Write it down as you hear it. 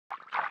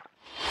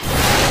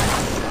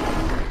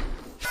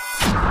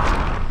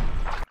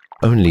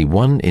only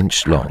 1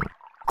 inch long.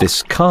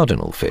 This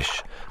cardinal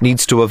fish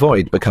needs to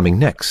avoid becoming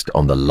next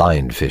on the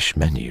lionfish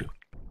menu.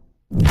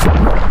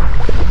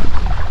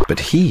 But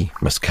he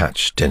must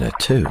catch dinner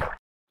too.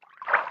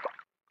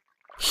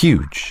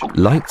 Huge,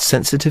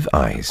 light-sensitive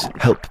eyes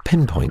help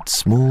pinpoint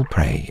small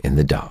prey in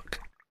the dark.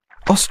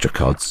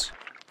 Ostracods,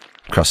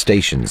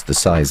 crustaceans the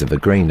size of a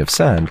grain of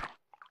sand,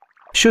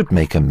 should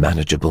make a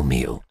manageable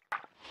meal.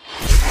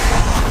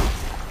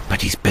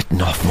 But he's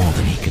bitten off more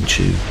than he can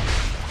chew.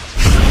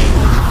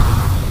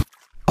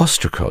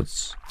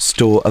 Ostracods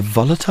store a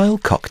volatile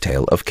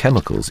cocktail of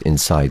chemicals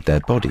inside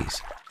their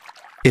bodies.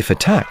 If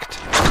attacked,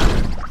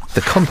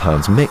 the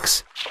compounds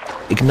mix,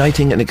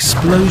 igniting an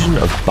explosion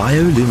of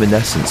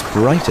bioluminescence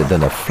brighter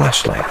than a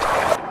flashlight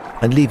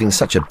and leaving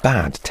such a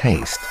bad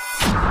taste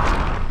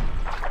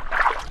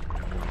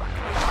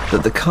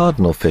that the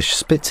cardinal fish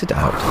spits it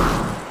out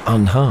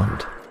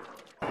unharmed.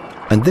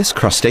 And this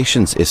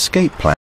crustacean's escape plan